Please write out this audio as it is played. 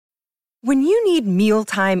When you need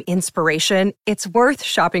mealtime inspiration, it's worth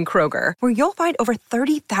shopping Kroger, where you'll find over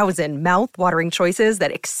 30,000 mouth-watering choices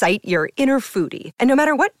that excite your inner foodie. And no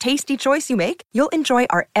matter what tasty choice you make, you'll enjoy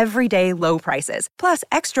our everyday low prices, plus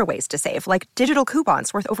extra ways to save, like digital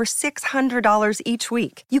coupons worth over $600 each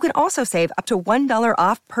week. You can also save up to $1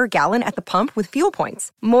 off per gallon at the pump with fuel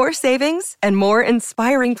points. More savings and more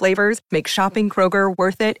inspiring flavors make shopping Kroger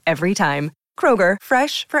worth it every time. Kroger,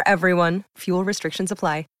 fresh for everyone. Fuel restrictions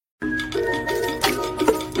apply.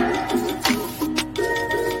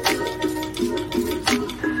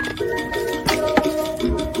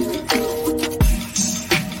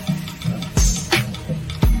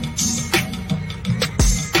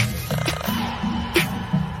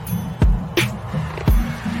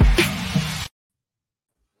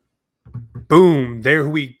 Boom, there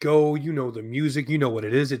we go. You know the music. You know what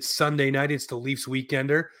it is. It's Sunday night. It's the Leafs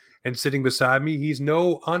Weekender. And sitting beside me, he's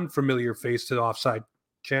no unfamiliar face to the Offside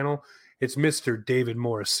channel. It's Mr. David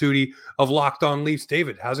Morassutti of Locked On Leafs.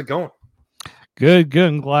 David, how's it going? Good.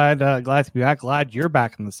 I'm glad to be back. Glad you're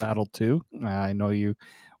back in the saddle too. I know you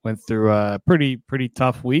went through a pretty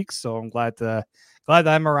tough week, so I'm glad that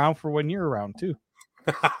I'm around for when you're around too.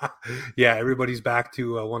 Yeah, everybody's back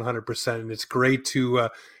to 100%, and it's great to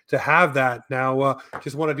have that. Now,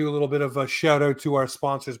 just want to do a little bit of a shout out to our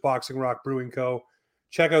sponsors, Boxing Rock Brewing Co.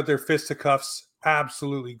 Check out their Fisticuffs,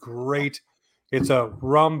 absolutely great. It's a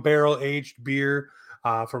rum barrel aged beer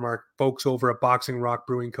from our folks over at Boxing Rock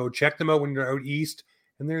Brewing Co. Check them out when you're out east,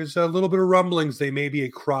 and there's a little bit of rumblings they may be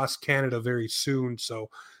across Canada very soon, so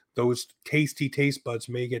those tasty taste buds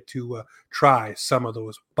may get to try some of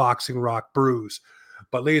those Boxing Rock brews.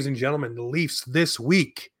 But ladies and gentlemen, the Leafs this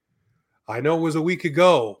week, I know it was a week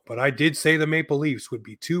ago, but I did say the Maple Leafs would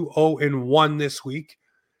be 2-0-1 this week.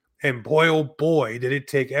 And boy, oh boy, did it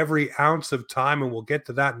take every ounce of time, and we'll get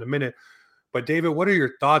to that in a minute. But David, what are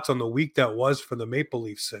your thoughts on the week that was for the Maple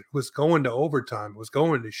Leafs? It was going to overtime, was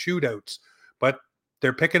going to shootouts, but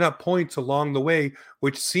they're picking up points along the way,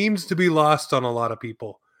 which seems to be lost on a lot of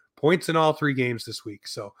people. Points in all three games this week.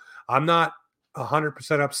 So I'm not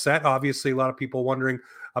 100% upset. Obviously, a lot of people wondering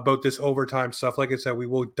about this overtime stuff. Like I said, we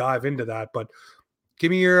will dive into that, but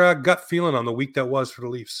give me your gut feeling on the week that was for the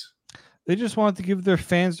Leafs. They just wanted to give their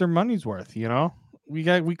fans their money's worth. You know,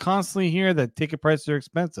 we constantly hear that ticket prices are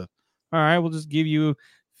expensive. All right, we'll just give you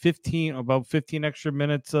 15 extra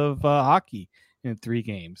minutes of hockey in 3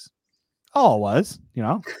 games. All it was, you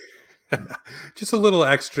know, just a little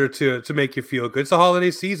extra to make you feel good. It's the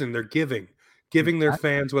holiday season. They're giving their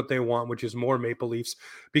fans what they want, which is more Maple Leafs,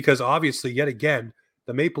 because obviously, yet again,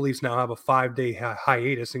 the Maple Leafs now have a 5-day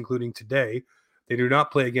hiatus, including today. They do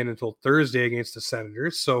not play again until Thursday against the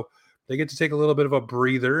Senators, so they get to take a little bit of a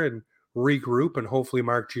breather and regroup, and hopefully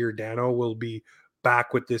Mark Giordano will be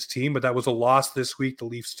back with this team. But that was a loss this week the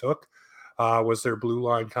Leafs took, was their blue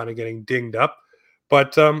line kind of getting dinged up.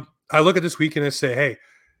 But I look at this week and I say, hey,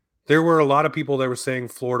 there were a lot of people that were saying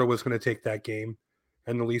Florida was going to take that game,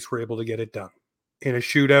 and the Leafs were able to get it done. In a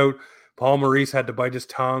shootout, Paul Maurice had to bite his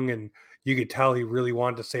tongue, and you could tell he really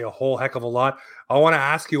wanted to say a whole heck of a lot. I want to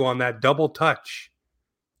ask you on that double touch,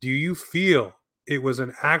 do you feel it was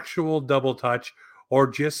an actual double touch or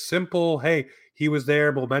just simple, hey, he was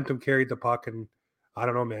there, momentum carried the puck, and I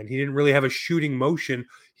don't know, man, he didn't really have a shooting motion.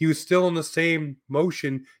 He was still in the same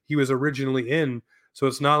motion he was originally in, so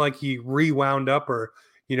it's not like he rewound up or,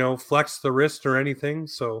 flexed the wrist or anything.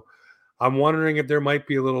 So I'm wondering if there might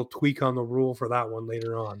be a little tweak on the rule for that one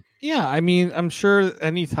later on. Yeah, I mean, I'm sure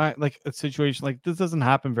anytime like a situation like this doesn't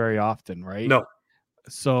happen very often, right? No.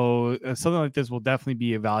 So something like this will definitely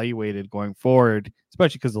be evaluated going forward,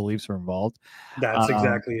 especially because the Leafs are involved. That's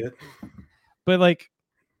exactly it. But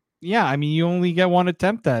yeah, I mean, you only get one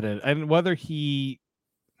attempt at it, and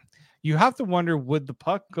you have to wonder, would the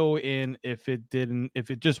puck go in if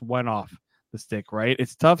it just went off the stick, right?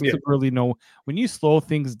 It's tough to really know when you slow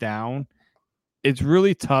things down. It's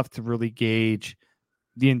really tough to really gauge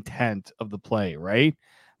the intent of the play, right?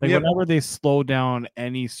 Whenever they slow down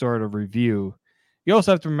any sort of review, you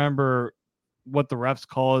also have to remember what the refs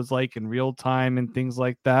call is like in real time and things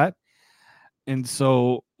like that. And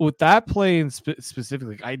so with that play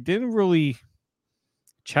specifically, I didn't really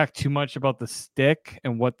check too much about the stick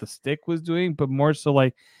and what the stick was doing, but more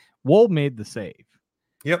so Woll made the save.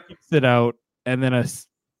 Yep. Kicks it out, and then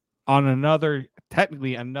on another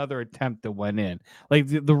attempt that went in.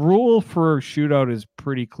 The rule for shootout is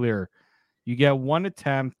pretty clear. You get one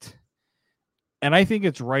attempt, and I think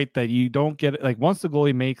it's right that you don't get it. Once the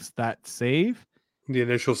goalie makes that save, the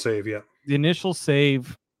initial save,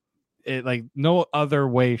 it no other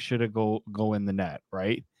way should it go in the net,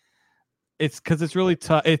 right? It's because it's really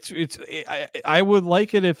tough. I would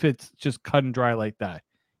like it if it's just cut and dry like that.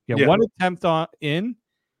 Yeah. One attempt in,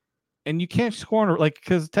 and you can't score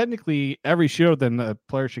because technically every shootout, then the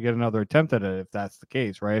player should get another attempt at it if that's the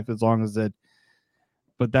case, right? If as long as it,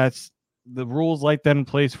 but that's the rules like that in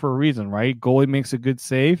place for a reason, right? Goalie makes a good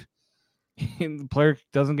save, and the player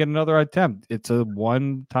doesn't get another attempt. It's a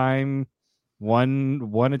one-time,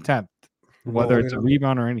 one attempt, whether it's a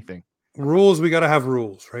rebound or anything. Rules, we got to have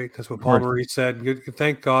rules, right? That's what Paul Maurice said.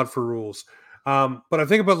 Thank God for rules. But I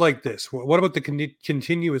think about like this. What about the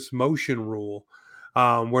continuous motion rule,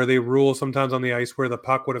 where they rule sometimes on the ice where the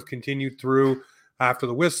puck would have continued through after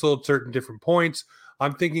the whistle at certain different points?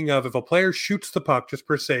 I'm thinking of if a player shoots the puck, just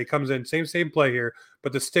per se, comes in, same play here,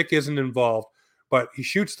 but the stick isn't involved. But he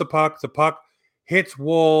shoots the puck hits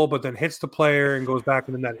Wool, but then hits the player and goes back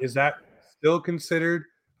in the net. Is that still considered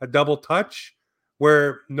a double touch?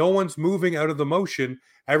 Where no one's moving out of the motion,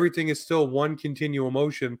 everything is still one continual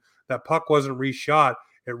motion. That puck wasn't reshot.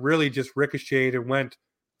 It really just ricocheted and went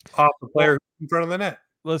off the player in front of the net.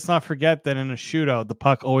 Let's not forget that in a shootout, the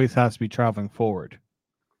puck always has to be traveling forward.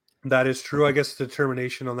 That is true. I guess the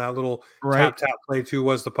determination on that little tap play too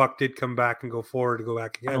was the puck did come back and go forward to go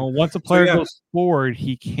back again. Once a player goes forward,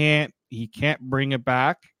 he can't bring it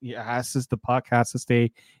back. The puck has to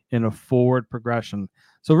stay in a forward progression.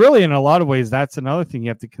 So really, in a lot of ways, that's another thing you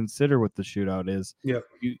have to consider with the shootout is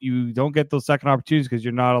you don't get those second opportunities because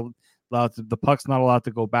you're not allowed to. The puck's not allowed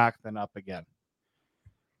to go back then up again.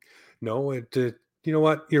 No, you know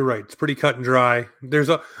what? You're right. It's pretty cut and dry.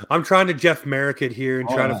 I'm trying to Jeff Merrick it here and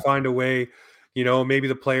try to find a way. Maybe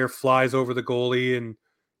the player flies over the goalie and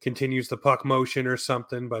continues the puck motion or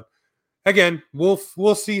something. But again, we'll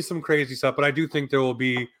see some crazy stuff. But I do think there will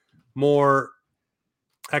be more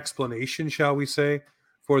explanation, shall we say,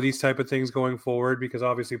 for these type of things going forward, because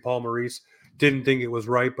obviously Paul Maurice didn't think it was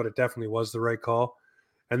right, but it definitely was the right call.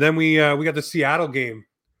 And then we got the Seattle game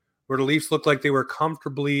where the Leafs looked like they were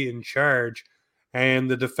comfortably in charge and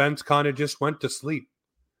the defense kind of just went to sleep,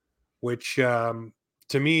 which to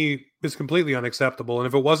me is completely unacceptable. And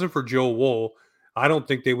if it wasn't for Joe Wool, I don't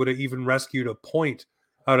think they would have even rescued a point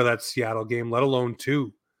out of that Seattle game, let alone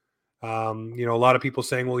two. A lot of people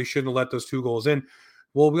saying, well, he shouldn't have let those 2 goals in.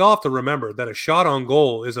 Well, we all have to remember that a shot on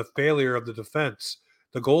goal is a failure of the defense.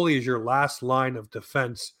 The goalie is your last line of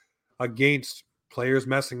defense against players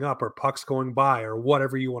messing up or pucks going by or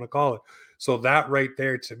whatever you want to call it. So that right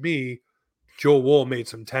there, to me, Joe Wool made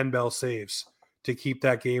some 10-bell saves to keep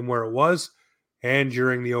that game where it was and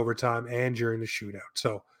during the overtime and during the shootout.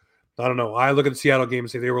 So I don't know. I look at the Seattle game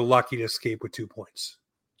and say they were lucky to escape with 2 points.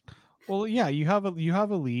 Well, yeah, you have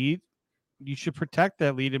a lead. You should protect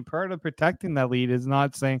that lead, and part of protecting that lead is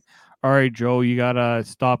not saying, all right, Joe, you got to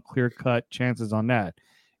stop clear-cut chances on that.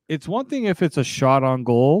 It's one thing if it's a shot on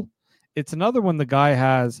goal. It's another when the guy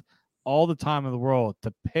has all the time in the world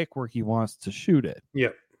to pick where he wants to shoot it. Yeah.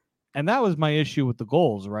 And that was my issue with the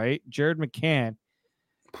goals, right? Jared McCann,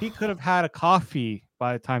 he could have had a coffee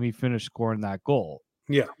by the time he finished scoring that goal.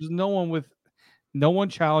 Yeah. There's no one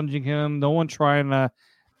challenging him, no one trying to.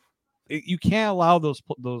 You can't allow those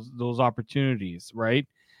opportunities, right?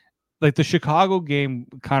 Like the Chicago game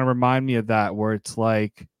kind of remind me of that, where it's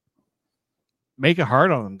like, make it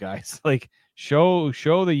hard on them, guys. Like show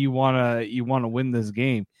that you wanna win this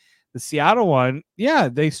game. The Seattle one, yeah,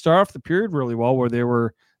 they start off the period really well, where there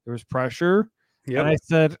was pressure, and I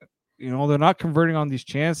said, they're not converting on these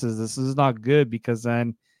chances. This is not good because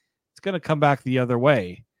then it's gonna come back the other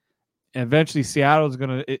way. And eventually Seattle is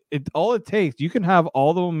going to, all it takes, you can have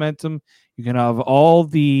all the momentum, you can have all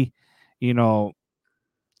the,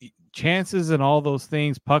 chances and all those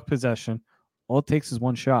things, puck possession. All it takes is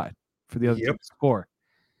one shot for the other team to score,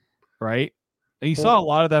 right? And you saw a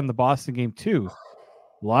lot of that in the Boston game too.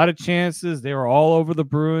 A lot of chances. They were all over the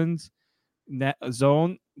Bruins net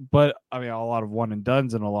zone, but a lot of one and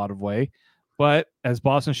dones in a lot of way. But as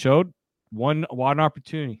Boston showed, one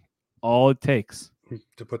opportunity, all it takes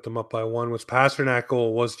to put them up by 1 was Pasternak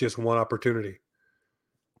goal was just one opportunity.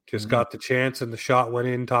 Just got the chance and the shot went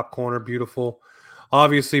in, top corner, beautiful.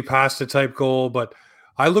 Obviously pasta type goal, but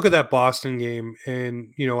I look at that Boston game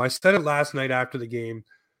and, I said it last night after the game,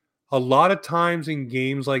 a lot of times in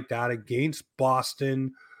games like that against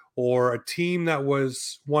Boston or a team that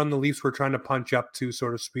was one the Leafs were trying to punch up to,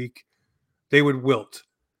 so to speak, they would wilt.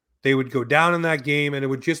 They would go down in that game and it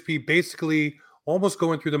would just be basically almost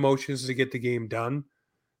going through the motions to get the game done.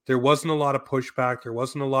 There wasn't a lot of pushback. There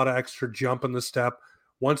wasn't a lot of extra jump in the step.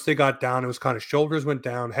 Once they got down, it was kind of shoulders went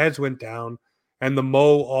down, heads went down, and the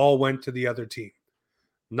all went to the other team.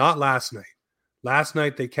 Not last night. Last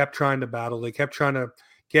night, they kept trying to battle. They kept trying to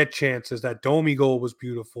get chances. That Domi goal was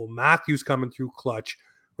beautiful. Matthews coming through clutch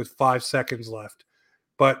with 5 seconds left.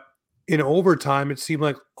 But in overtime, it seemed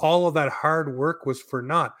like all of that hard work was for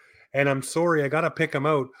naught. And I'm sorry, I got to pick him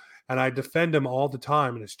out, and I defend him all the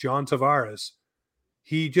time, and it's John Tavares.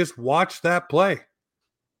 He just watched that play.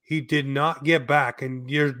 He did not get back, and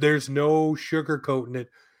there's no sugarcoating it.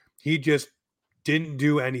 He just didn't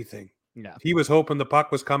do anything. Yeah. He was hoping the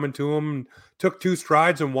puck was coming to him, took 2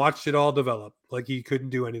 strides and watched it all develop. Like he couldn't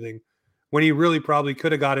do anything when he really probably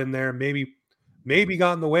could have got in there, maybe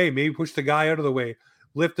got in the way, maybe pushed the guy out of the way,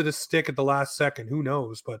 lifted a stick at the last second. Who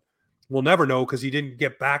knows? But we'll never know because he didn't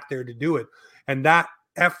get back there to do it. And that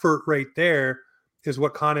effort right there is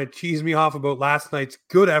what kind of cheesed me off about last night's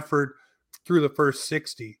good effort through the first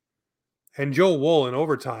 60. And Joe Woll in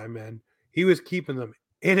overtime, man, he was keeping them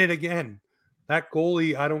in it again. That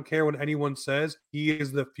goalie, I don't care what anyone says, he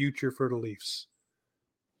is the future for the Leafs.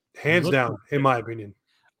 Hands down, in my opinion.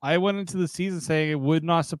 I went into the season saying it would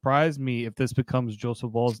not surprise me if this becomes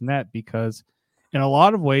Joseph Woll's net, because in a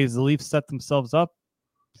lot of ways, the Leafs set themselves up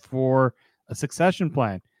for a succession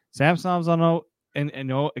plan. Samsonov's on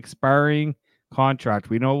an expiring contract.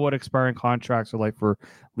 We know what expiring contracts are like for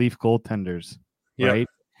Leaf goaltenders, right?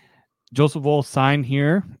 Joseph Woll signed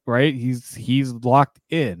here, right? He's locked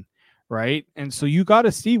in, right? And so you got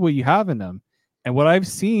to see what you have in him. And what I've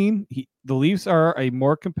seen, the Leafs are a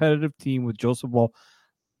more competitive team with Joseph Woll.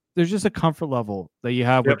 There's just a comfort level that you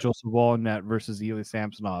have with Joseph Woll in net versus Ilya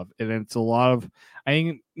Samsonov. And it's a lot of, I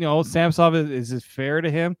think, Samsonov is fair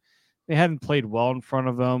to him. They hadn't played well in front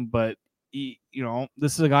of him, but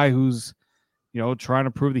this is a guy who's, trying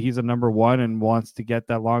to prove that he's a number one and wants to get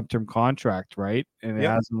that long-term contract, right? And it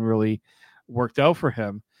hasn't really worked out for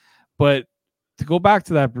him. But to go back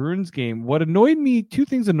to that Bruins game, what annoyed me, 2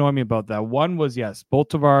 things annoyed me about that. One was, yes, both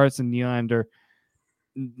Tavares and Nylander,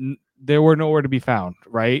 they were nowhere to be found,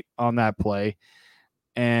 right, on that play.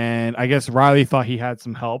 And I guess Riley thought he had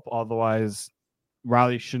some help. Otherwise,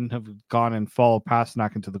 Riley shouldn't have gone and followed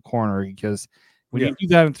Pasternak into the corner, because when you do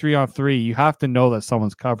that in 3-on-3, you have to know that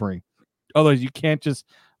someone's covering. Otherwise, you can't just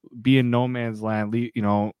be in no man's land,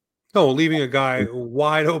 No, leaving a guy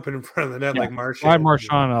wide open in front of the net like Marchand.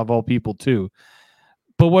 Marchand of all people, too.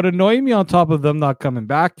 But what annoyed me on top of them not coming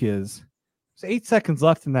back is there's 8 seconds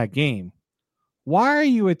left in that game. Why are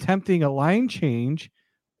you attempting a line change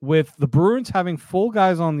with the Bruins having full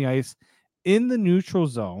guys on the ice in the neutral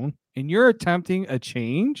zone, and you're attempting a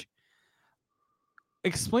change?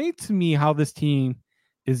 Explain to me how this team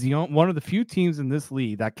is one of the few teams in this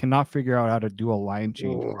league that cannot figure out how to do a line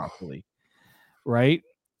change properly, right?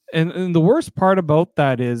 And the worst part about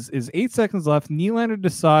that is 8 seconds left. Nylander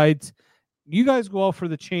decides, you guys go out for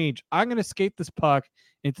the change. I'm going to skate this puck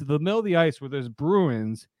into the middle of the ice where there's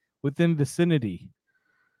Bruins within vicinity.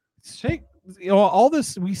 All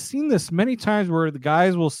this, we've seen this many times where the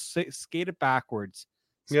guys will skate it backwards,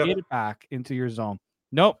 skate it back into your zone.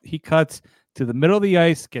 Nope, he cuts to the middle of the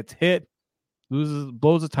ice, gets hit,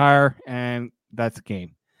 blows a tire, and that's the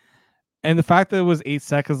game. And the fact that it was 8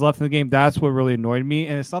 seconds left in the game, that's what really annoyed me.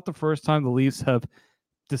 And it's not the first time the Leafs have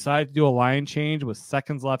decided to do a line change with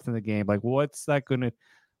seconds left in the game. Like, what are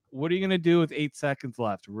you going to do with 8 seconds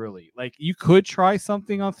left, really? Like, you could try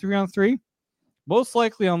something on 3-on-3. Most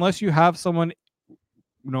likely, unless you have someone,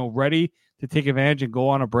 ready to take advantage and go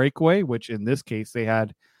on a breakaway, which in this case, they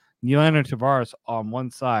had Nylander and Tavares on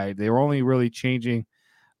one side. They were only really changing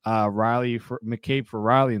McCabe for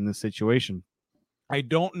Riley in this situation. I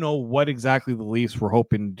don't know what exactly the Leafs were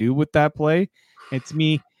hoping to do with that play. And to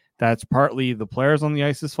me, that's partly the players on the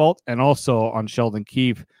ice's fault, and also on Sheldon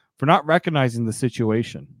Keefe for not recognizing the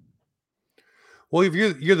situation. Well, if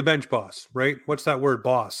you're the bench boss, right? What's that word,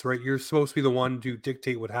 boss, right? You're supposed to be the one to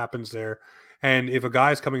dictate what happens there. And if a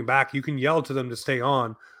guy's coming back, you can yell to them to stay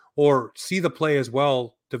on, or see the play as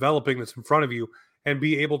well developing that's in front of you, and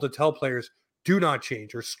be able to tell players, do not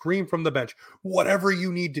change, or scream from the bench, whatever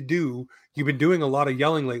you need to do. You've been doing a lot of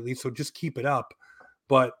yelling lately, so just keep it up.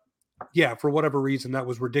 But yeah, for whatever reason, that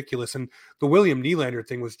was ridiculous. And the William Nylander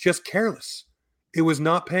thing was just careless. It was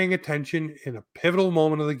not paying attention in a pivotal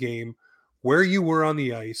moment of the game where you were on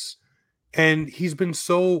the ice. And he's been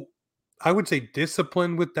so, I would say,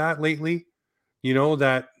 disciplined with that lately,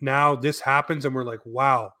 that now this happens and we're like,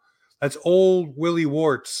 wow, that's old Willie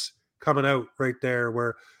Warts coming out right there,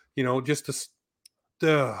 where, just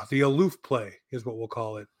the aloof play is what we'll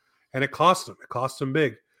call it. And it cost him. It cost him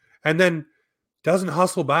big. And then doesn't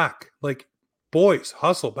hustle back. Like, boys,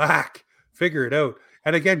 hustle back. Figure it out.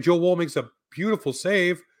 And again, Joe Woll makes a beautiful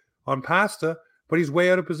save on Pasta, but he's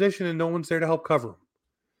way out of position and no one's there to help cover him.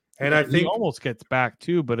 And I think he almost gets back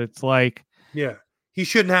too, but it's like, yeah, He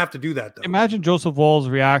shouldn't have to do that, though. Imagine Joseph Woll's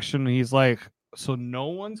reaction. He's like, so no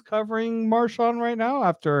one's covering Marchand right now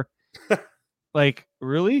after, like,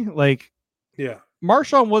 really? Like, yeah.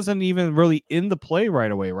 Marchand wasn't even really in the play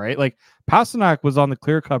right away, right? Like, Pasternak was on the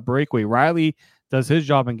clear-cut breakaway. Riley does his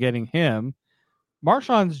job in getting him.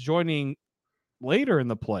 Marchand's joining later in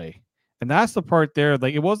the play. And that's the part there.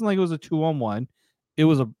 Like, it wasn't like it was a 2-on-1. It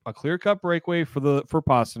was a clear-cut breakaway for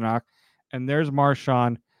Pasternak. And there's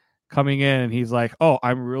Marchand coming in, and he's like, oh,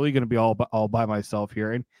 I'm really going to be all by myself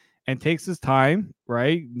here. And takes his time,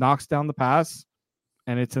 right? Knocks down the pass,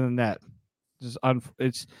 and it's in the net.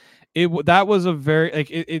 That was a very,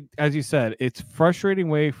 like, it as you said, it's frustrating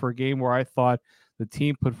way for a game where I thought the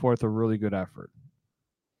team put forth a really good effort.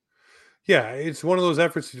 Yeah, it's one of those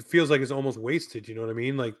efforts that feels like it's almost wasted. You know what I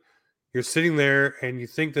mean? Like, you're sitting there and you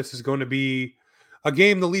think this is going to be a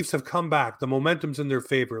game. The Leafs have come back. The momentum's in their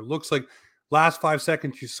favor. It looks like last 5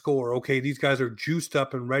 seconds you score. Okay, these guys are juiced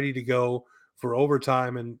up and ready to go for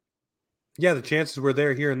overtime. And yeah, the chances were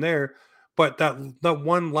there here and there, but that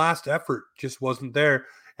one last effort just wasn't there.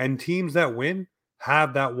 And teams that win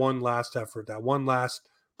have that one last effort, that one last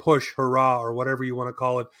push, hurrah, or whatever you want to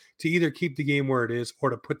call it, to either keep the game where it is or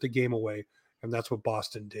to put the game away. And that's what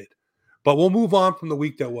Boston did. But we'll move on from the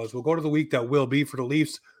week that was. We'll go to the week that will be for the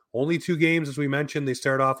Leafs. Only 2 games, as we mentioned. They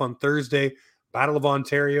start off on Thursday, Battle of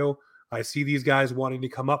Ontario. I see these guys wanting to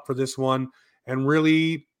come up for this one and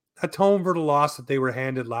really atone for the loss that they were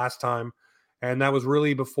handed last time. And that was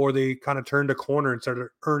really before they kind of turned a corner and started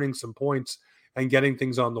earning some points and getting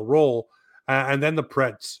things on the roll. And then the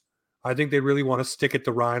Preds. I think they really want to stick it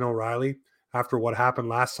to Ryan O'Reilly after what happened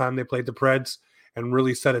last time they played the Preds and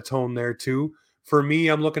really set a tone there too. For me,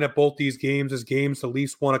 I'm looking at both these games as games the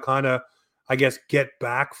Leafs want to kind of, I guess, get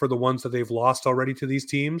back for the ones that they've lost already to these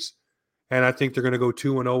teams. And I think they're going to go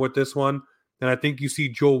 2-0 with this one. And I think you see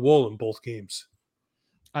Joe Woll in both games.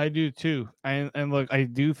 I do too. And look, I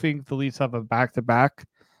do think the Leafs have a back-to-back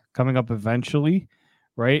coming up eventually,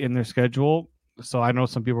 right, in their schedule. So I know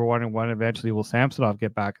some people are wondering when eventually will Samsonov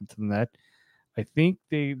get back into the net. I think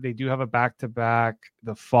they do have a back-to-back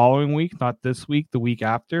the following week, not this week, the week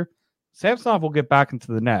after. Samsonov will get back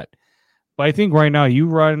into the net. But I think right now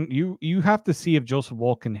you have to see if Joseph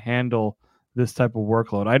Woll can handle this type of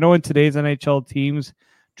workload. I know in today's NHL teams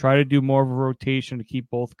try to do more of a rotation to keep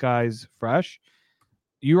both guys fresh.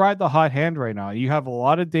 You ride the hot hand right now. You have a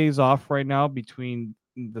lot of days off right now between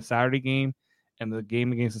the Saturday game and the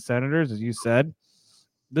game against the Senators, as you said.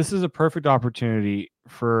 This is a perfect opportunity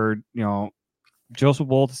for, Joseph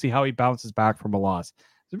Woll to see how he bounces back from a loss.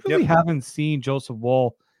 I really haven't seen Joseph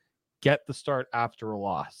Woll get the start after a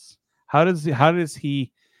loss. How does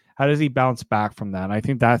he bounce back from that? And I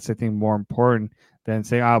think that's more important than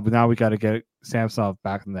saying, but now we got to get Samsonov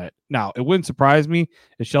back in that. Now, it wouldn't surprise me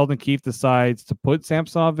if Sheldon Keefe decides to put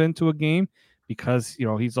Samsonov into a game because,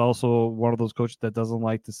 he's also one of those coaches that doesn't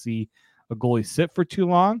like to see a goalie sit for too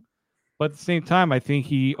long. But at the same time, I think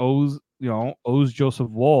he owes Joseph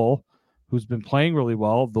Woll, who's been playing really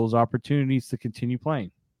well, those opportunities to continue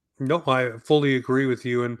playing. No, I fully agree with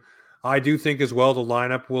you. And I do think as well the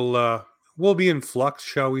lineup will be in flux,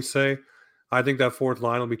 shall we say. I think that fourth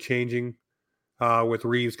line will be changing with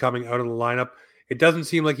Reeves coming out of the lineup. It doesn't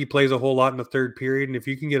seem like he plays a whole lot in the third period. And if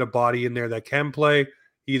you can get a body in there that can play,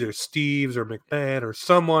 either Steves or McMahon or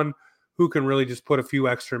someone who can really just put a few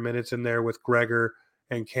extra minutes in there with Gregor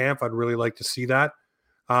and Camp, I'd really like to see that.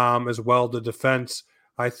 As well, the defense,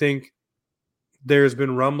 I think there's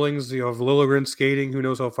been rumblings of Liljegren skating. Who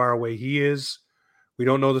knows how far away he is? We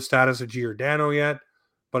don't know the status of Giordano yet,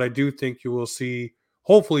 but I do think you will see,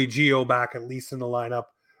 hopefully, Gio back at least in the lineup,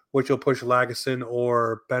 which will push Lagesson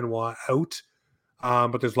or Benoit out.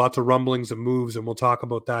 But there's lots of rumblings of moves, and we'll talk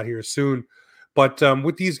about that here soon. But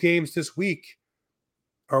with these games this week,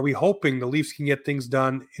 are we hoping the Leafs can get things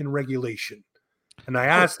done in regulation? And I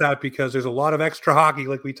ask that because there's a lot of extra hockey,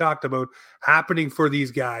 like we talked about, happening for these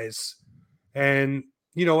guys. And,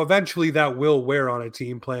 eventually that will wear on a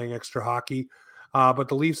team playing extra hockey. But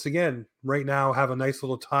the Leafs, again, right now have a nice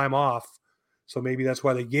little time off. So maybe that's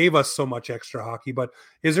why they gave us so much extra hockey. But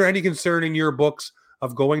is there any concern in your books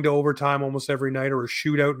of going to overtime almost every night or a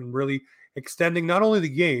shootout and really extending not only the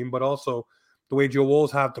game, but also the way Joe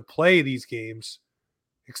Woll's have to play these games,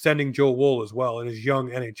 extending Joe Woll as well in his young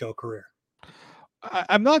NHL career?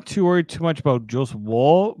 I'm not too worried too much about Joseph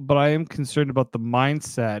Woll, but I am concerned about the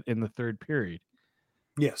mindset in the third period.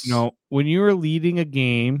 Yes. When you are leading a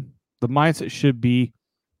game, the mindset should be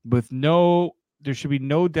there should be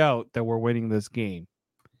no doubt that we're winning this game.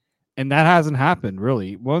 And that hasn't happened,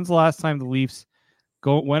 really. When's the last time the Leafs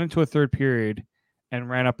went into a third period and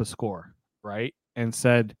ran up a score, right? And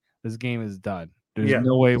said, this game is done. There's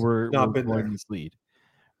no way we're not been blowing there. this lead,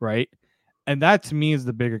 right? And that to me is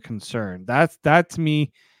the bigger concern. That to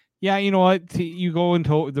me, yeah, you know what? You go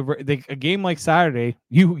into a game like Saturday,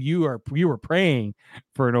 you were praying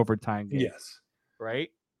for an overtime game, Yes. right?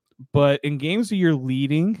 But in games that you're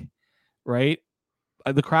leading, right?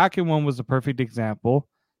 The Kraken one was a perfect example.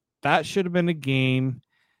 That should have been a game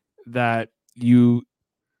that you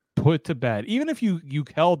put to bed, even if you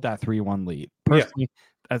held that 3-1 lead. Personally,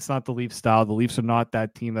 that's not the Leafs style. The Leafs are not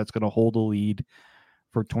that team that's going to hold a lead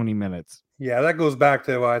for 20 minutes. Yeah, that goes back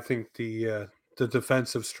to I think the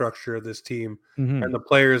defensive structure of this team and the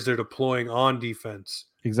players they're deploying on defense.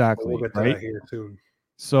 Exactly. We'll get to right that here soon.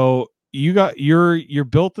 So you're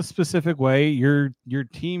built a specific way. Your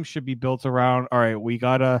team should be built around, all right, we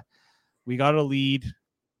gotta lead.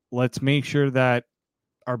 Let's make sure that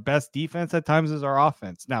our best defense at times is our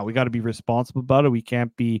offense. Now we got to be responsible about it. We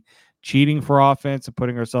can't be cheating for offense and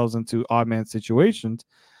putting ourselves into odd man situations.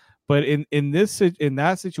 But in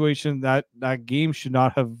that situation, that game should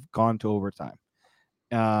not have gone to overtime.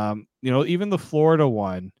 Even the Florida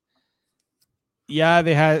one, yeah,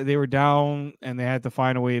 they were down and they had to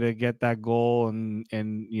find a way to get that goal and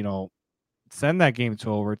send that game to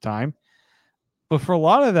overtime. But for a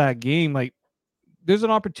lot of that game, like, there's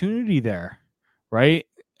an opportunity there, right?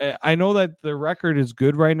 I know that the record is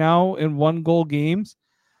good right now in 1-goal games,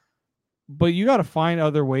 but you got to find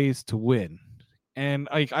other ways to win. And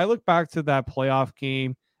I look back to that playoff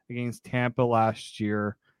game against Tampa last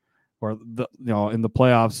year, or in the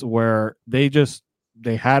playoffs, where they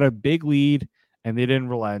had a big lead and they didn't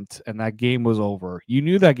relent, and that game was over. You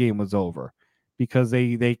knew that game was over because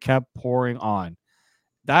they kept pouring on.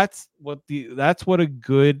 That's what a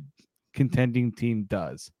good contending team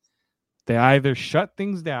does. They either shut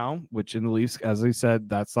things down, which in the Leafs, as I said,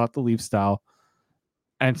 that's not the Leaf style.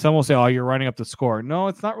 And some will say, "Oh, you're running up the score." No,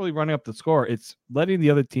 it's not really running up the score. It's letting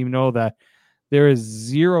the other team know that there is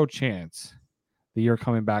zero chance that you're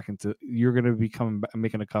going to be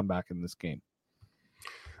making a comeback in this game.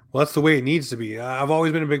 Well, that's the way it needs to be. I've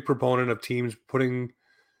always been a big proponent of teams putting,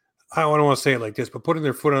 I don't want to say it like this, but putting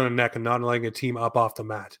their foot on the neck and not letting a team up off the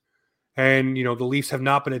mat. And, the Leafs have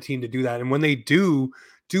not been a team to do that. And when they do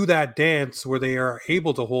that dance where they are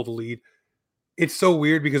able to hold a lead, it's so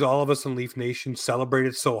weird because all of us in Leaf Nation celebrate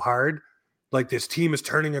it so hard. Like, this team is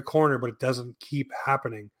turning a corner, but it doesn't keep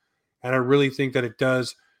happening. And I really think that it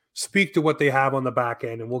does speak to what they have on the back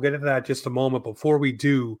end. And we'll get into that just a moment. Before we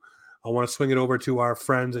do, I want to swing it over to our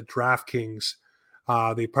friends at DraftKings.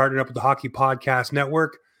 They partnered up with the Hockey Podcast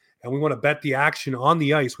Network, and we want to bet the action on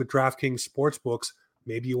the ice with DraftKings Sportsbooks.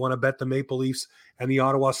 Maybe you want to bet the Maple Leafs and the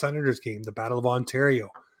Ottawa Senators game, the Battle of Ontario.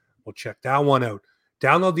 We'll check that one out.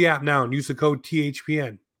 Download the app now and use the code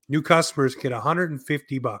THPN. New customers get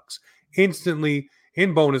 $150 instantly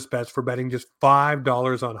in bonus bets for betting just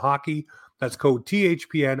 $5 on hockey. That's code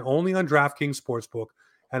THPN only on DraftKings Sportsbook,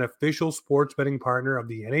 an official sports betting partner of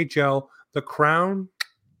the NHL. The crown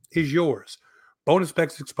is yours. Bonus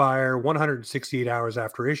bets expire 168 hours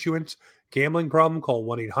after issuance. Gambling problem? Call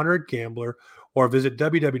 1-800-GAMBLER or visit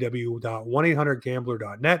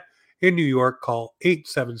www.1800gambler.net. In New York, call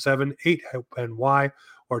 877-8-HOPE-NY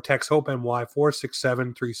or text HOPE-NY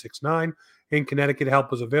 467-369. In Connecticut,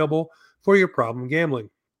 help is available for your problem gambling.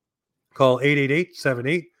 Call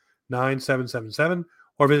 888-78-9777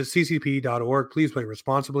 or visit ccp.org. Please play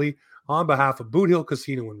responsibly on behalf of Boot Hill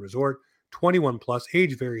Casino and Resort. 21 plus,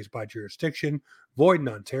 age varies by jurisdiction, void in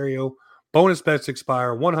Ontario. Bonus bets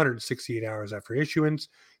expire 168 hours after issuance.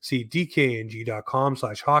 See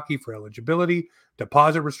dkng.com/hockey for eligibility,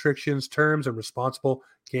 deposit restrictions, terms, and responsible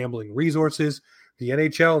gambling resources. The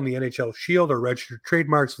NHL and the NHL Shield are registered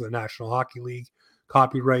trademarks of the National Hockey League.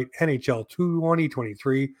 Copyright NHL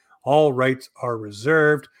 2023. All rights are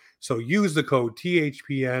reserved. So use the code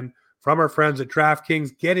THPN from our friends at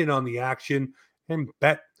DraftKings. Get in on the action and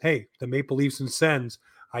bet, hey, the Maple Leafs and Sens.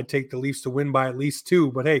 I'd take the Leafs to win by at least 2.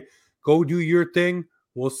 But hey, go do your thing.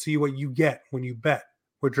 We'll see what you get when you bet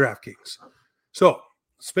with DraftKings. So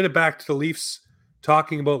spin it back to the Leafs,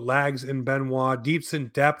 talking about Lags and Benoit, deeps in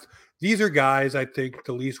depth. These are guys I think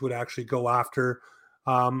the Leafs would actually go after,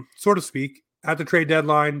 so to speak, at the trade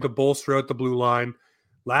deadline to bolster out the blue line.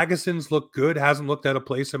 Lagesson's looked good, hasn't looked out of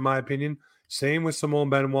place in my opinion. Same with Simone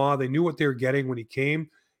Benoit. They knew what they were getting when he came.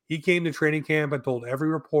 He came to training camp and told every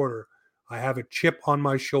reporter, I have a chip on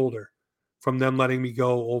my shoulder from them letting me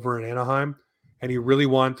go over in Anaheim. And he really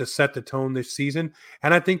wanted to set the tone this season.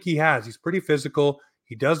 And I think he has. He's pretty physical.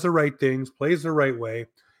 He does the right things, plays the right way.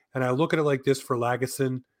 And I look at it like this for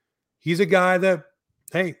Lagesson. He's a guy that,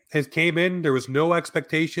 hey, has came in. There was no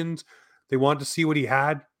expectations. They wanted to see what he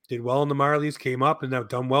had. Did well in the minor leagues, came up, and now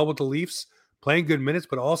done well with the Leafs. playing good minutes,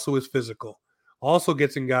 but also is physical, also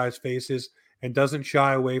gets in guys' faces and doesn't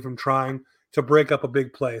shy away from trying to break up a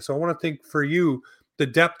big play. So I want to think for you, the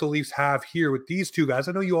depth the Leafs have here with these two guys.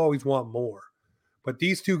 I know you always want more, but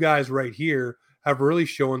these two guys right here have really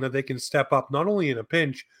shown that they can step up not only in a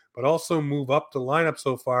pinch, but also move up the lineup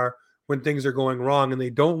so far when things are going wrong and they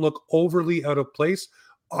don't look overly out of place.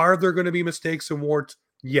 Are there going to be mistakes and warts?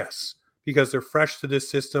 Yes, because they're fresh to this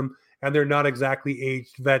system and they're not exactly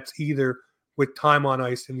aged vets either with time on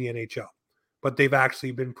ice in the NHL. But they've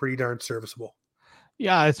actually been pretty darn serviceable.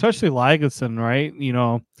 Yeah, especially Lagesson, right? You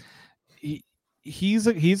know, he's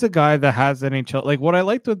a guy that has NHL. Like what I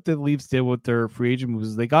liked what the Leafs did with their free agent moves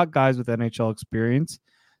is they got guys with NHL experience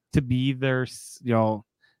to be their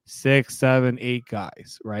 6, 7, 8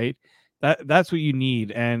 guys, right? That's what you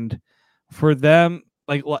need, and for them,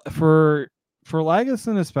 like for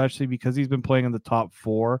Lagesson especially because he's been playing in the top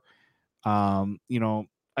 4. I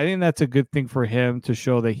think that's a good thing for him to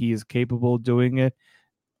show that he is capable of doing it.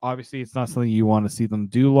 Obviously, it's not something you want to see them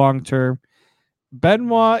do long term.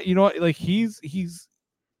 Benoit, like he's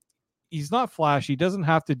not flashy. He doesn't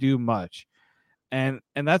have to do much, and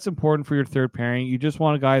that's important for your third pairing. You just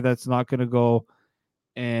want a guy that's not going to go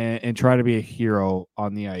and try to be a hero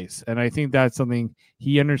on the ice. And I think that's something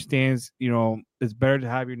he understands. It's better to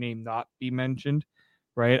have your name not be mentioned,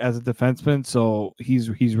 right, as a defenseman. So he's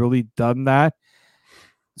really done that.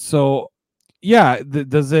 So, yeah,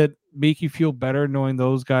 does it make you feel better knowing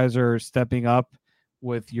those guys are stepping up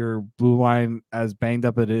with your blue line as banged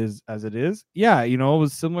up as it is? Yeah, it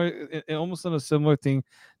was similar, almost in a similar thing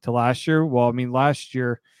to last year. Well, I mean, last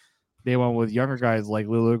year they went with younger guys like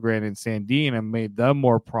Liljegren and Sandin and made them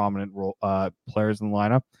more prominent players in the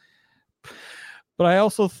lineup. But I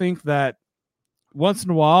also think that once in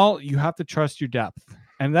a while you have to trust your depth,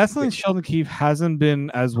 and that's something Sheldon Keefe hasn't been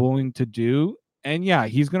as willing to do. And yeah,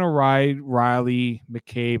 he's going to ride Riley,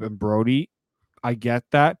 McCabe, and Brody. I get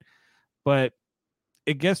that. But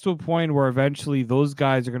it gets to a point where eventually those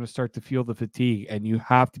guys are going to start to feel the fatigue, and you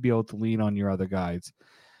have to be able to lean on your other guys.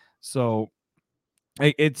 So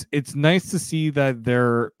it's nice to see that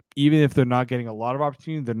they're, even if they're not getting a lot of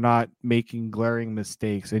opportunity, they're not making glaring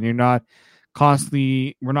mistakes. And we're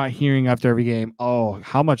not hearing after every game, oh,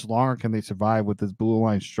 how much longer can they survive with this blue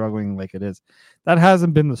line struggling like it is? That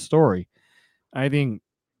hasn't been the story. I think,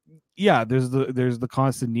 yeah, there's the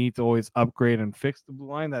constant need to always upgrade and fix the blue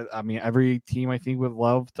line. That, I mean, every team I think would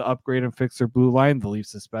love to upgrade and fix their blue line, the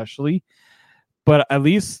Leafs especially. But at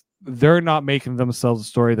least they're not making themselves a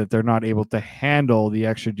story that they're not able to handle the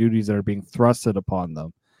extra duties that are being thrusted upon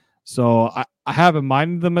them. So I haven't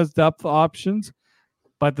minded them as depth options,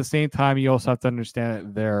 but at the same time, you also have to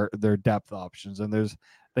understand that they're depth options, and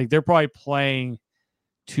they're probably playing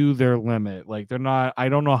to their limit. Like they're not. I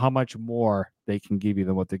don't know how much more they can give you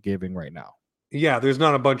than what they're giving right now. Yeah, there's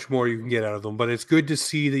not a bunch more you can get out of them, but it's good to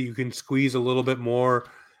see that you can squeeze a little bit more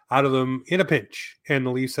out of them in a pinch. And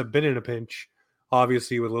the Leafs have been in a pinch,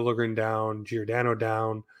 obviously, with Liljegren down, Giordano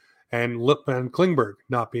down, and Klingberg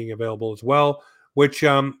not being available as well, which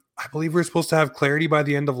I believe we're supposed to have clarity by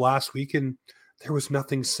the end of last week, and there was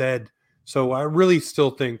nothing said. So I really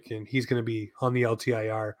still think he's going to be on the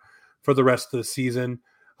LTIR for the rest of the season,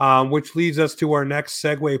 which leads us to our next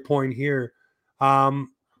segue point here.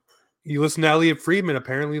 You listen to Elliot Friedman.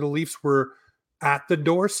 Apparently, the Leafs were at the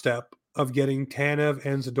doorstep of getting Tanev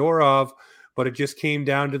and Zadorov, but it just came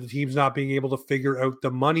down to the teams not being able to figure out the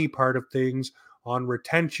money part of things on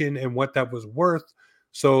retention and what that was worth.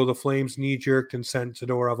 So the Flames knee-jerked and sent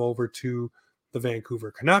Zadorov over to the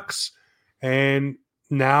Vancouver Canucks. And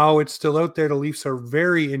now it's still out there. The Leafs are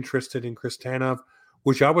very interested in Chris Tanev,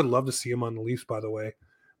 which I would love to see him on the Leafs, by the way.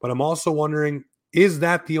 But I'm also wondering, is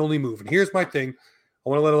that the only move? And here's my thing. I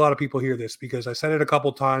want to let a lot of people hear this because I said it a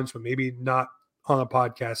couple times, but maybe not on a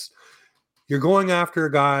podcast. You're going after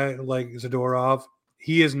a guy like Zadorov.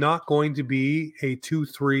 He is not going to be a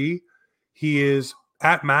 2-3. He is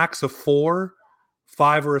at max a 4,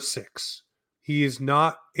 5, or a 6. He is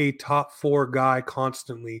not a top 4 guy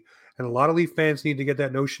constantly. And a lot of Leaf fans need to get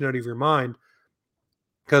that notion out of your mind,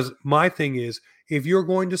 because my thing is, if you're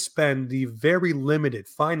going to spend the very limited,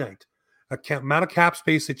 finite amount of cap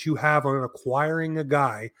space that you have on acquiring a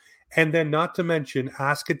guy, and then not to mention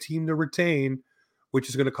ask a team to retain, which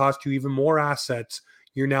is going to cost you even more assets,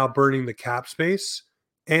 you're now burning the cap space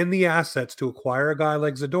and the assets to acquire a guy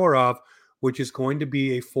like Zadorov, which is going to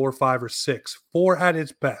be a 4, 5, or 6, 4 at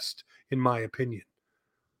its best, in my opinion.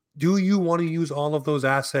 Do you want to use all of those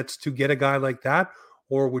assets to get a guy like that,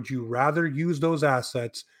 or would you rather use those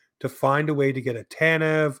assets to find a way to get a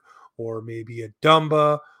Tanev or maybe a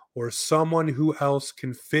Dumba or someone who else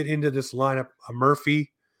can fit into this lineup, a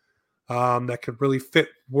Murphy, that could really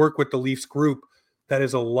work with the Leafs group that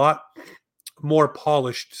is a lot more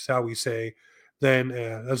polished, shall we say, than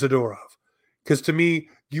Zadorov. Because to me,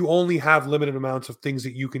 you only have limited amounts of things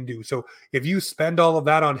that you can do. So if you spend all of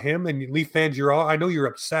that on him, and Leaf fans, I know you're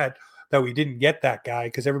upset that we didn't get that guy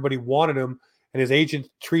because everybody wanted him and his agent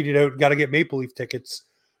treated out, got to get Maple Leaf tickets.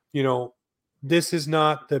 This is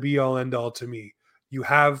not the be all end all to me. You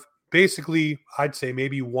have basically, I'd say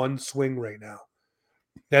maybe one swing right now.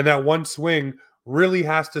 And that one swing really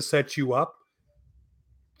has to set you up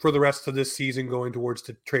for the rest of this season going towards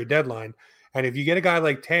the trade deadline. And if you get a guy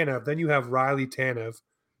like Tanev, then you have Riley Tanev,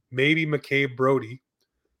 maybe McCabe Brody,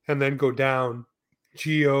 and then go down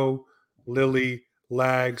Gio, Lilly,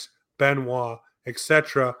 Lags, Benoit,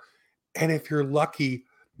 etc. And if you're lucky,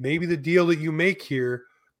 maybe the deal that you make here,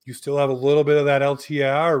 you still have a little bit of that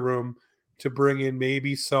LTIR room to bring in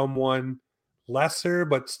maybe someone lesser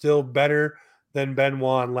but still better than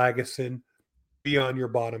Benoit and Lagesson be on your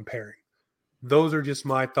bottom pairing. Those are just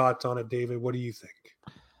my thoughts on it, David. What do you think?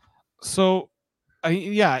 So,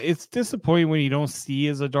 it's disappointing when you don't see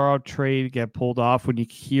a Zadorov trade get pulled off, when you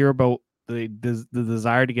hear about the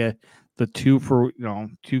desire to get the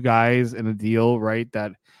two guys in a deal, right?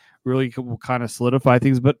 That really will kind of solidify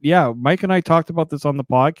things. But yeah, Mike and I talked about this on the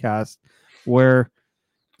podcast, where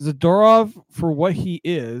Zadorov, for what he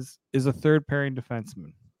is a third pairing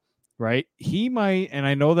defenseman, right? He might, and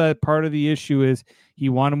I know that part of the issue is he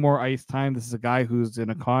wanted more ice time. This is a guy who's in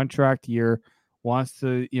a contract year, wants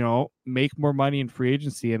to, make more money in free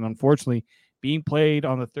agency. And unfortunately, being played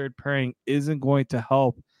on the third pairing isn't going to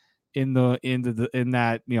help in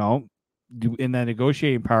that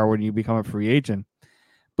negotiating power when you become a free agent.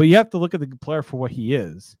 But you have to look at the player for what he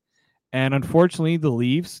is. And unfortunately, the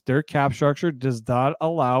Leafs, their cap structure does not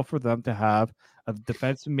allow for them to have a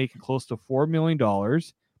defenseman making close to $4 million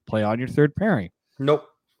play on your third pairing. Nope.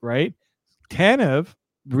 Right? Tanev,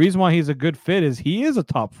 the reason why he's a good fit is he is a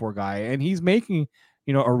top 4 guy, and he's making,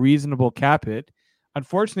 a reasonable cap hit.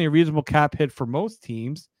 Unfortunately, a reasonable cap hit for most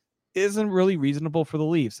teams isn't really reasonable for the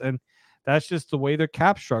Leafs, and that's just the way their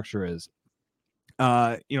cap structure is.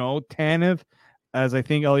 Tanev, as I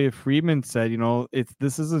think Elliot Friedman said,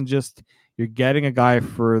 this isn't just you're getting a guy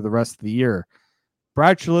for the rest of the year.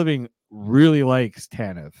 Brad Treliving really likes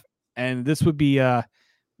Tanev, and this would be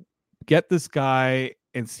get this guy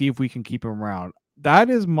and see if we can keep him around. That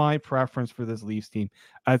is my preference for this Leafs team.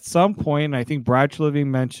 At some point, I think Brad Treliving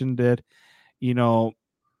mentioned it,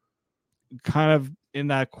 kind of in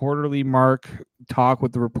that quarterly mark talk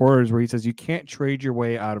with the reporters where he says you can't trade your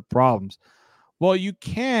way out of problems. Well, you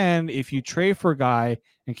can if you trade for a guy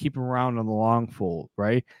and keep him around on the long fold,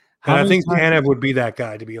 right? And I think Tanev would be that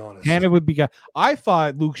guy, to be honest. Tanev would be guy. I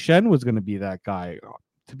thought Luke Shen was going to be that guy.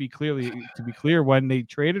 To be clear, when they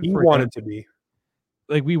traded for him, to be.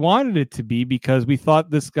 Like, we wanted it to be because we thought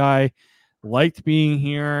this guy liked being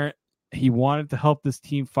here. He wanted to help this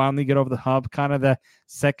team finally get over the hump, kind of the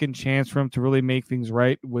second chance for him to really make things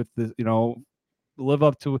right with the, live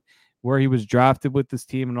up to where he was drafted with this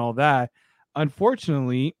team and all that.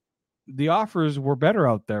 Unfortunately, the offers were better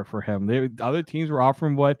out there for him. Other teams were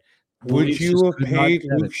offering what. Would you have paid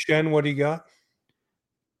Luke Shen what he got?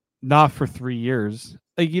 Not for 3 years.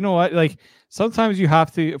 Like, you know what? Like, sometimes you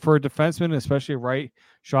have to, for a defenseman, especially a right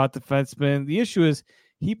shot defenseman, the issue is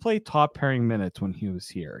he played top pairing minutes when he was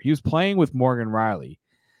here. He was playing with Morgan Riley.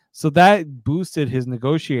 So that boosted his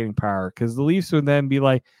negotiating power, because the Leafs would then be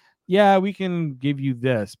like, yeah, we can give you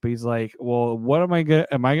this. But he's like, well, what am I going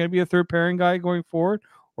to be a third pairing guy going forward?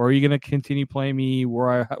 Or are you going to continue playing me where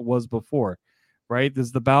I was before? Right?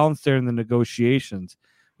 There's the balance there in the negotiations.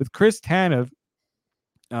 With Chris Tanev,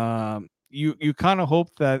 you kind of hope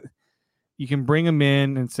that you can bring him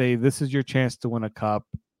in and say, this is your chance to win a cup.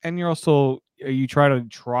 And you try to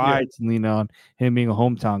lean on him being a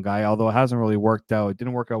hometown guy, although it hasn't really worked out. It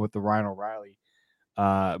didn't work out with the Ryan O'Reilly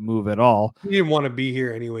move at all. He didn't want to be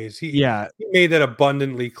here anyways. He made that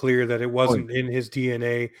abundantly clear that it wasn't in his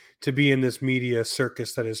DNA to be in this media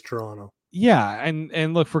circus that is Toronto. Yeah,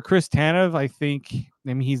 and look, for Chris Tanev, I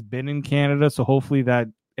mean, he's been in Canada, so hopefully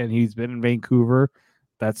and he's been in Vancouver.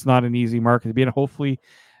 That's not an easy market to be in. Hopefully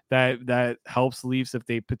that helps Leafs if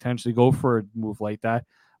they potentially go for a move like that.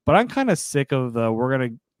 But I'm kind of sick of we're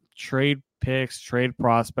going to trade picks, trade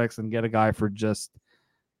prospects, and get a guy for just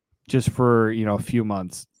for, a few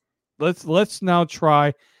months. Let's now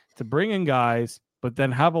try to bring in guys, but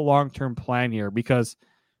then have a long-term plan here, because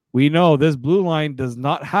we know this blue line does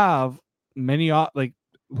not have many,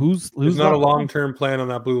 who's not a long-term plan on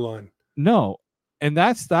that blue line. No. And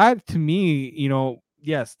that to me,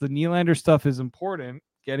 yes, the Nylander stuff is important.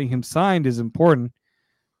 Getting him signed is important,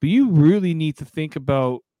 but you really need to think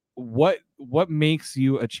about what makes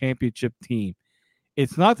you a championship team?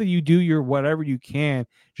 It's not that you do your whatever you can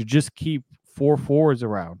to just keep 4 forwards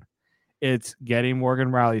around. It's getting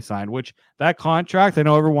Morgan Riley signed, which that contract, I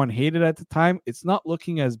know everyone hated at the time. It's not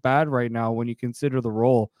looking as bad right now when you consider the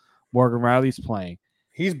role Morgan Riley's playing.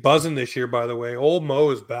 He's buzzing this year, by the way. Old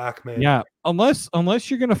Mo is back, man. Yeah, unless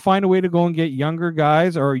you're going to find a way to go and get younger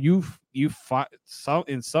guys, or you find some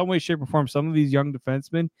in some way, shape, or form, some of these young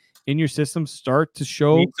defensemen in your system start to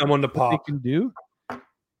show Need someone to what pop. they can do.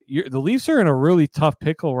 The Leafs are in a really tough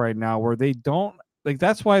pickle right now, where they don't like.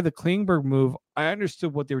 That's why the Klingberg move. I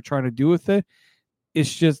understood what they were trying to do with it.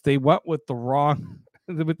 It's just they went with the wrong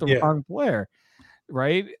wrong player,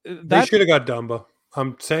 right? They should have got Dumba.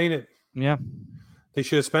 I'm saying it. Yeah. They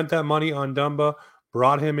should have spent that money on Dumba,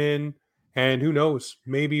 brought him in, and who knows?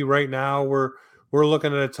 Maybe right now we're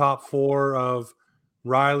looking at a top 4 of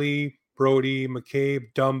Riley, Brody,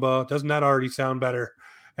 McCabe, Dumba. Doesn't that already sound better?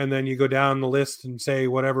 And then you go down the list and say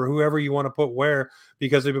whoever you want to put where,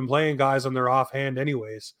 because they've been playing guys on their offhand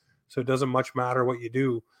anyways. So it doesn't much matter what you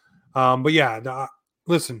do. But yeah,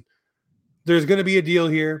 listen, there's going to be a deal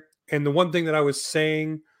here. And the one thing that I was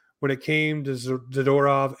saying when it came to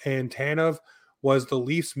Zadorov and Tanev was the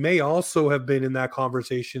Leafs may also have been in that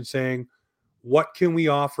conversation saying, what can we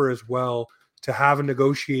offer as well to have a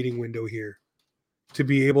negotiating window here to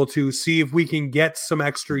be able to see if we can get some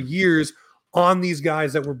extra years on these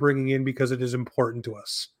guys that we're bringing in because it is important to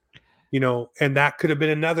us, and that could have been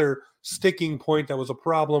another sticking point that was a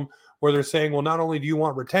problem where they're saying, well, not only do you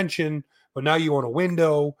want retention, but now you want a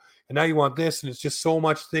window and now you want this. And it's just so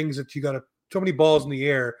much things that so many balls in the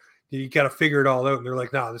air that you got to figure it all out. And they're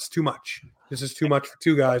like, no, this is too much. This is too much for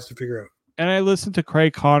 2 guys to figure out. And I listened to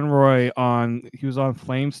Craig Conroy he was on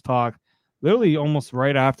Flames Talk literally almost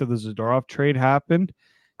right after the Zadorov trade happened.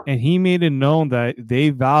 And he made it known that they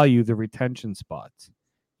value the retention spots.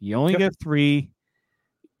 You only get 3.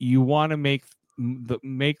 You want to make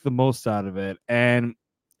the most out of it. And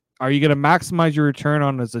are you going to maximize your return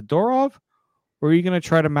on a Zadorov, or are you going to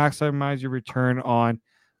try to maximize your return on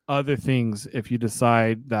other things if you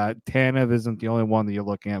decide that Tanev isn't the only one that you're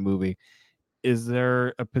looking at moving? Is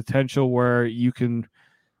there a potential where you can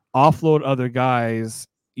offload other guys?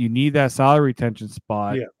 You need that salary retention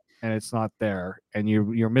spot, and it's not there, and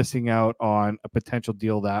you're missing out on a potential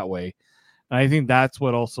deal that way. And I think that's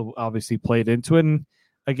what also obviously played into it. And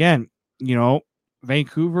again,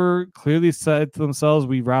 Vancouver clearly said to themselves,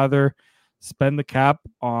 we'd rather spend the cap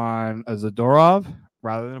on a Zadorov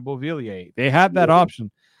rather than a Beauvillier. They had that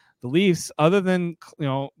option. The Leafs, other than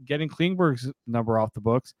getting Klingberg's number off the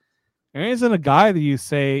books, there isn't a guy that you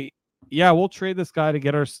say, yeah, we'll trade this guy to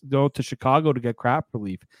get our to Chicago to get crap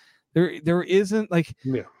relief. There isn't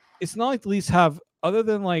it's not like the Leafs have, other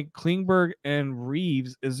than like Klingberg and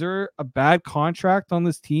Reeves, is there a bad contract on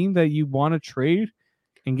this team that you want to trade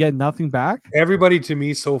and get nothing back? Everybody to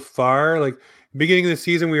me so far, like beginning of the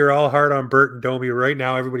season, we were all hard on Bert and Domi. Right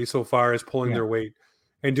now, everybody so far is pulling their weight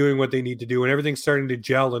and doing what they need to do, and everything's starting to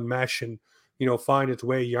gel and mesh and find its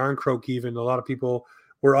way. Yarncroke, even a lot of people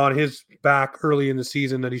were on his back early in the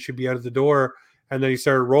season that he should be out of the door, and then he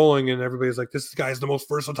started rolling, and everybody's like, "This guy's the most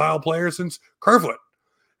versatile player since Kerfoot."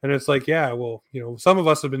 And it's like, yeah, well, some of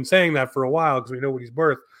us have been saying that for a while because we know what he's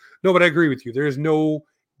worth. No, but I agree with you. There is no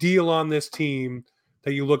deal on this team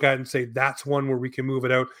that you look at and say that's one where we can move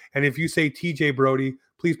it out. And if you say TJ Brody,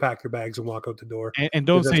 please pack your bags and walk out the door. And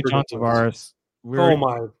don't say John Tavares. Oh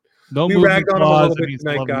my! We ragged on him a little bit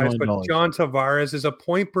tonight, guys. But John Tavares is a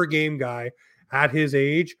point per game guy at his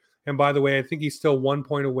age. And by the way, I think he's still 1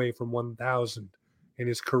 point away from 1,000 in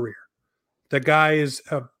his career. The guy is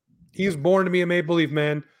he was born to be a Maple Leaf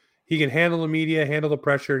man. He can handle the media, handle the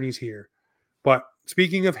pressure, and he's here. But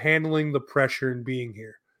speaking of handling the pressure and being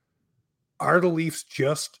here, are the Leafs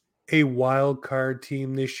just a wild card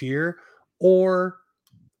team this year, or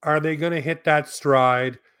are they going to hit that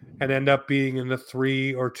stride and end up being in the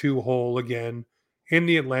 3 or 2 hole again in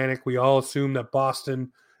the Atlantic? We all assume that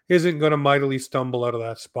Boston isn't going to mightily stumble out of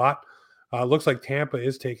that spot. Looks like Tampa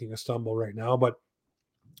is taking a stumble right now, but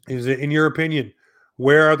is it, in your opinion,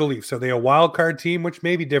 where are the Leafs? Are they a wild card team, which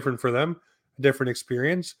may be different for them, a different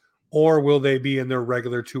experience, or will they be in their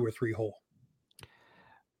regular 2 or 3 hole?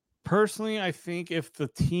 Personally, I think if the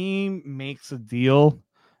team makes a deal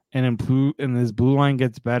and this blue line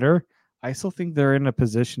gets better, I still think they're in a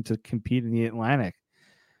position to compete in the Atlantic.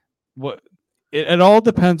 It all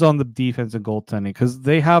depends on the defense and goaltending, because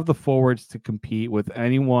they have the forwards to compete with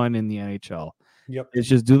anyone in the NHL. Yep. It's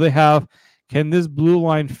just, can this blue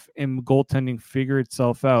line and goaltending figure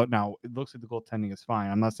itself out? Now, it looks like the goaltending is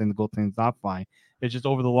fine. I'm not saying the goaltending is not fine. It's just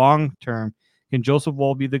over the long term, can Joseph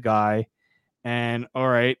Woll be the guy? And all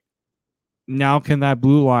right, now can that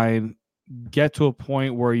blue line get to a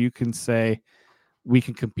point where you can say we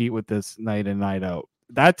can compete with this night in, night out?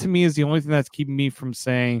 That to me is the only thing that's keeping me from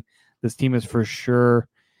saying this team is for sure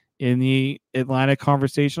in the Atlantic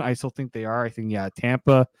conversation. I still think they are. I think, yeah,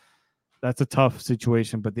 Tampa, that's a tough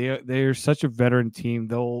situation, but they're such a veteran team.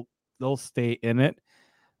 They'll stay in it.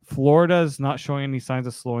 Florida is not showing any signs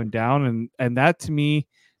of slowing down, and that to me,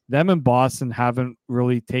 them and Boston haven't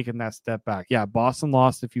really taken that step back. Yeah, Boston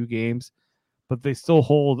lost a few games, but they still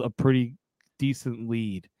hold a pretty decent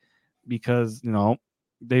lead because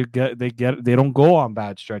they don't go on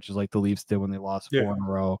bad stretches like the Leafs did when they lost 4 in a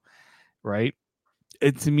row, right?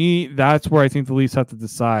 To me, that's where I think the Leafs have to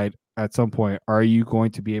decide at some point: are you going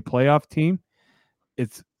to be a playoff team?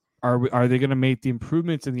 Are they going to make the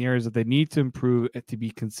improvements in the areas that they need to improve to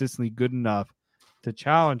be consistently good enough to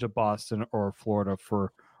challenge a Boston or Florida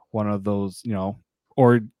for one of those,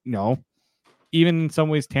 or even in some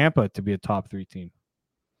ways Tampa to be a top 3 team?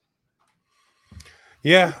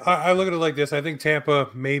 Yeah, I look at it like this. I think Tampa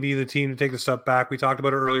may be the team to take a step back. We talked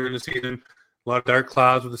about it earlier in the season. A lot of dark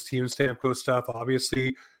clouds with the Steven Stamkos stuff.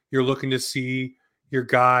 Obviously, you're looking to see your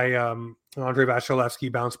guy, Andrei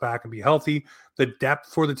Vasilevsky, bounce back and be healthy. The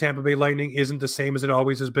depth for the Tampa Bay Lightning isn't the same as it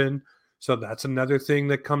always has been. So that's another thing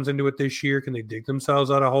that comes into it this year. Can they dig themselves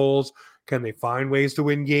out of holes? Can they find ways to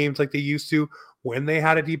win games like they used to when they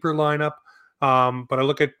had a deeper lineup? But I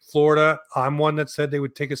look at Florida. I'm one that said they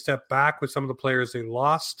would take a step back with some of the players they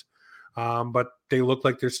lost, but they look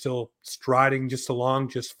like they're still striding just along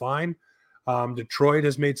just fine. Detroit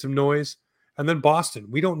has made some noise. And then Boston.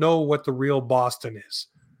 We don't know what the real Boston is.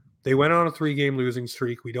 They went on a 3-game losing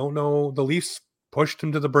streak. We don't know. The Leafs pushed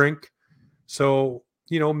them to the brink. So,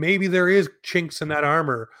 maybe there is chinks in that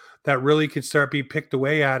armor that really could start being picked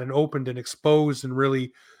away at and opened and exposed and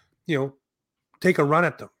really, take a run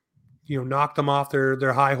at them. Knock them off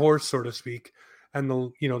their high horse, so to speak. And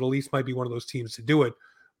the Leafs might be one of those teams to do it.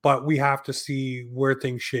 But we have to see where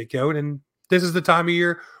things shake out. And this is the time of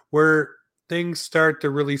year where things start to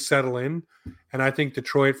really settle in. And I think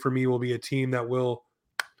Detroit, for me, will be a team that will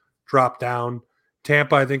drop down.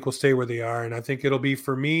 Tampa, I think, will stay where they are. And I think it'll be,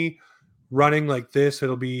 for me, running like this,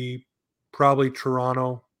 it'll be probably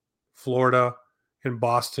Toronto, Florida, and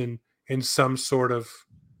Boston in some sort of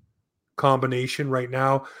combination right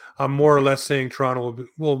now. I'm more or less saying Toronto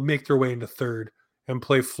will make their way into third and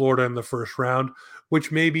play Florida in the first round,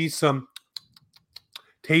 which may be some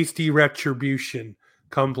tasty retribution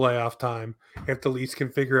come playoff time if the Leafs can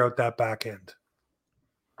figure out that back end.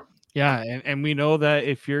 Yeah, and we know that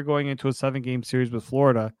if you're going into a 7-game series with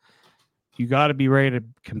Florida, you got to be ready to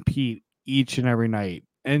compete each and every night.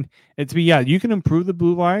 And it's you can improve the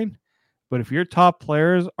blue line, but if your top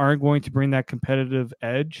players aren't going to bring that competitive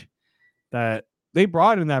edge that they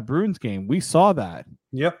brought in that Bruins game, we saw that.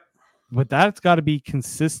 Yep. But that's got to be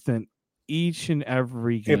consistent each and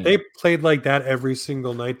every game. If they played like that every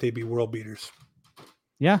single night, they'd be world beaters.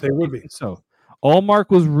 Yeah, they would be. So Allmark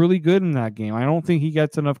was really good in that game. I don't think he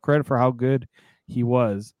gets enough credit for how good he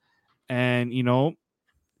was. And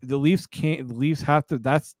the Leafs can't. The Leafs have to.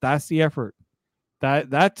 That's the effort.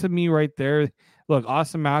 That to me right there. Look,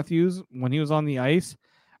 Austin Matthews, when he was on the ice,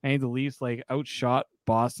 I think the Leafs outshot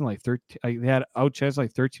Boston 13. They had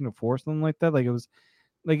outchanced 13-4, something like that.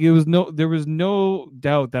 There was no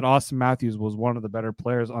doubt that Austin Matthews was one of the better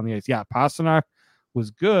players on the ice. Yeah, Pastrnak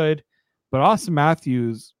was good, but Austin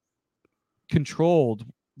Matthews controlled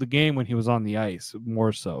the game when he was on the ice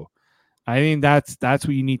more so. I think that's what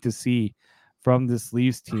you need to see from this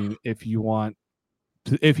Leafs team if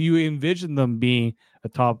you envision them being a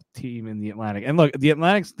top team in the Atlantic. And look,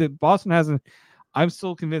 Boston hasn't. I'm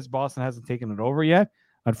still convinced Boston hasn't taken it over yet.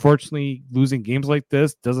 Unfortunately, losing games like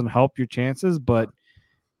this doesn't help your chances, but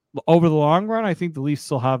over the long run, I think the Leafs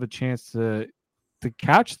still have a chance to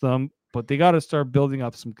catch them, but they got to start building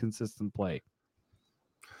up some consistent play.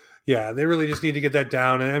 Yeah, they really just need to get that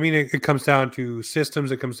down. And I mean, it comes down to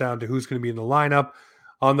systems. It comes down to who's going to be in the lineup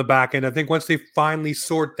on the back end. I think once they finally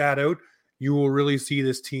sort that out, you will really see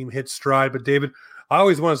this team hit stride. But David, I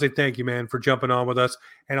always want to say thank you, man, for jumping on with us.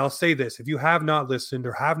 And I'll say this, if you have not listened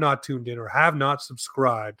or have not tuned in or have not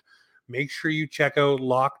subscribed, make sure you check out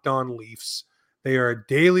Locked On Leafs. They are a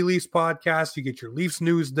daily Leafs podcast. You get your Leafs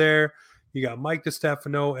news there. You got Mike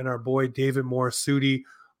DiStefano and our boy David Morassutti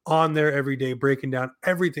on there every day, breaking down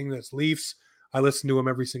everything that's Leafs. I listen to them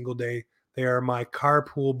every single day. They are my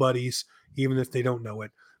carpool buddies, even if they don't know it.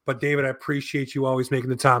 But David, I appreciate you always making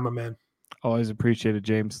the time, my man. Always appreciate it,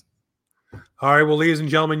 James. All right, well, ladies and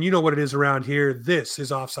gentlemen, you know what it is around here. This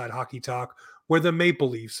is Offside Hockey Talk, where the Maple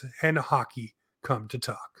Leafs and hockey come to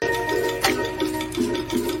talk.